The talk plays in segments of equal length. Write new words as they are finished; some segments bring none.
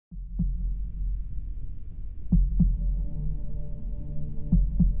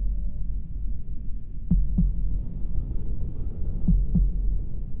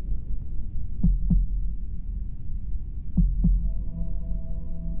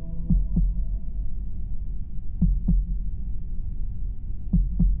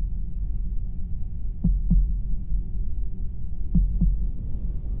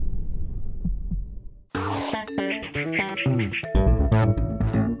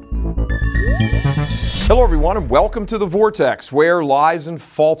Hello everyone and welcome to the Vortex, where lies and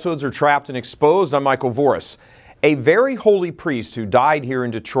falsehoods are trapped and exposed. I'm Michael Voris. A very holy priest who died here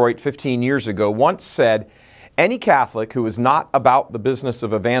in Detroit 15 years ago once said, any Catholic who is not about the business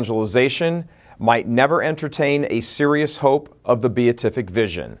of evangelization might never entertain a serious hope of the beatific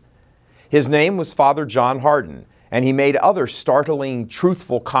vision. His name was Father John Hardin, and he made other startling,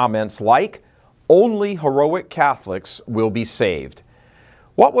 truthful comments like, only heroic Catholics will be saved.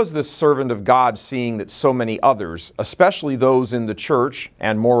 What was this servant of God seeing that so many others, especially those in the church,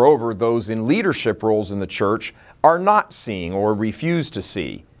 and moreover those in leadership roles in the church, are not seeing or refuse to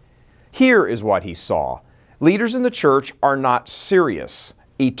see? Here is what he saw. Leaders in the church are not serious,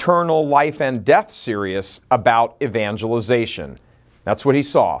 eternal life and death serious about evangelization. That's what he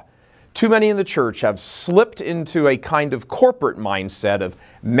saw. Too many in the church have slipped into a kind of corporate mindset of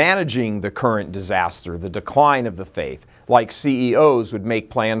managing the current disaster, the decline of the faith, like CEOs would make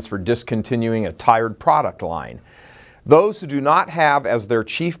plans for discontinuing a tired product line. Those who do not have as their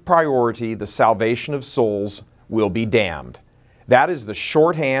chief priority the salvation of souls will be damned. That is the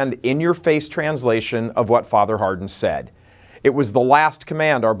shorthand, in-your-face translation of what Father Hardin said. It was the last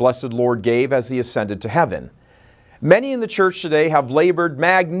command our blessed Lord gave as he ascended to heaven. Many in the church today have labored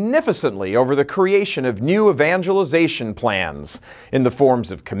magnificently over the creation of new evangelization plans in the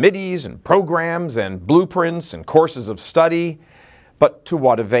forms of committees and programs and blueprints and courses of study. But to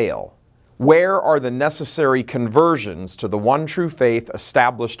what avail? Where are the necessary conversions to the one true faith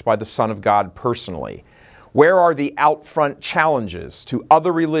established by the Son of God personally? Where are the out-front challenges to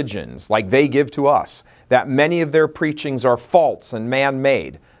other religions like they give to us, that many of their preachings are false and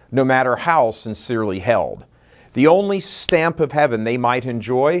man-made, no matter how sincerely held? The only stamp of heaven they might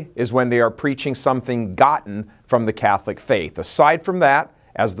enjoy is when they are preaching something gotten from the Catholic faith. Aside from that,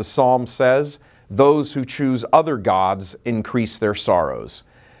 as the Psalm says, those who choose other gods increase their sorrows.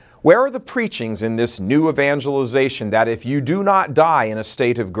 Where are the preachings in this new evangelization that if you do not die in a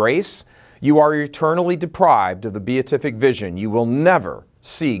state of grace, you are eternally deprived of the beatific vision? You will never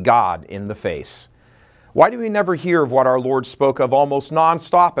see God in the face. Why do we never hear of what our Lord spoke of almost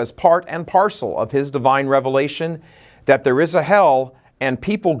nonstop as part and parcel of His divine revelation, that there is a hell and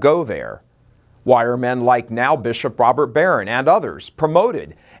people go there? Why are men like now Bishop Robert Barron and others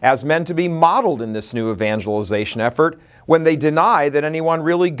promoted as men to be modeled in this new evangelization effort when they deny that anyone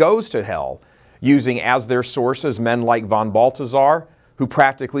really goes to hell, using as their sources men like von Balthasar, who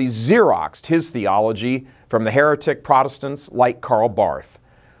practically Xeroxed his theology from the heretic Protestants like Karl Barth?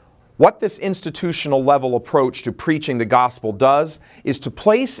 What this institutional level approach to preaching the gospel does is to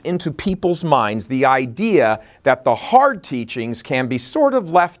place into people's minds the idea that the hard teachings can be sort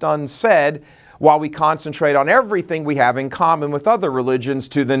of left unsaid while we concentrate on everything we have in common with other religions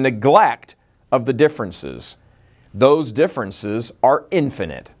to the neglect of the differences. Those differences are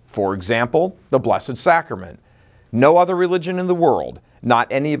infinite. For example, the Blessed Sacrament. No other religion in the world, not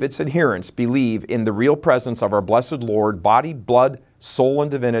any of its adherents, believe in the real presence of our blessed Lord, body, blood, soul, and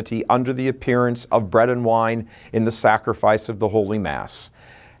divinity under the appearance of bread and wine in the sacrifice of the Holy Mass.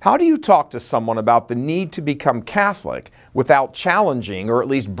 How do you talk to someone about the need to become Catholic without challenging or at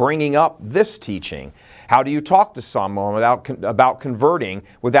least bringing up this teaching? How do you talk to someone about converting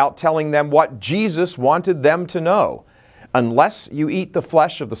without telling them what Jesus wanted them to know? Unless you eat the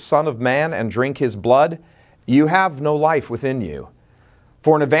flesh of the Son of Man and drink His blood, you have no life within you.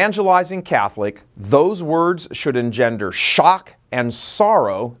 For an evangelizing Catholic, those words should engender shock and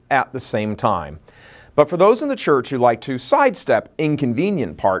sorrow at the same time. But for those in the church who like to sidestep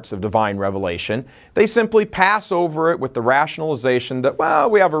inconvenient parts of divine revelation, they simply pass over it with the rationalization that, well,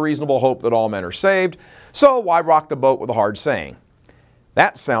 we have a reasonable hope that all men are saved, so why rock the boat with a hard saying?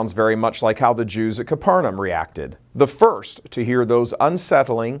 That sounds very much like how the Jews at Capernaum reacted, the first to hear those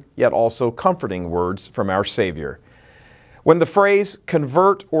unsettling yet also comforting words from our Savior. When the phrase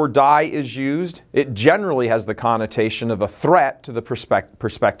convert or die is used, it generally has the connotation of a threat to the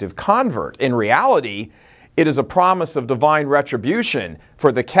prospective convert. In reality, it is a promise of divine retribution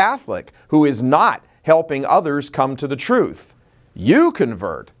for the Catholic who is not helping others come to the truth. You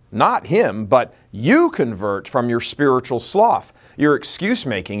convert, not him, but you convert from your spiritual sloth, your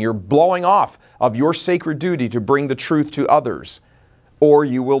excuse-making, your blowing off of your sacred duty to bring the truth to others, or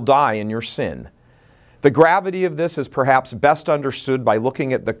you will die in your sin. The gravity of this is perhaps best understood by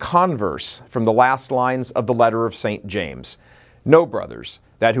looking at the converse from the last lines of the letter of St. James. Know, brothers,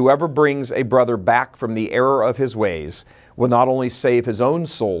 that whoever brings a brother back from the error of his ways will not only save his own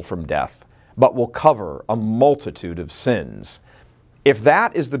soul from death, but will cover a multitude of sins. If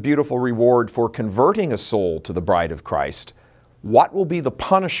that is the beautiful reward for converting a soul to the bride of Christ, what will be the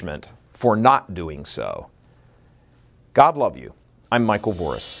punishment for not doing so? God love you. I'm Michael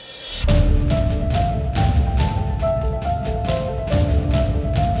Voris.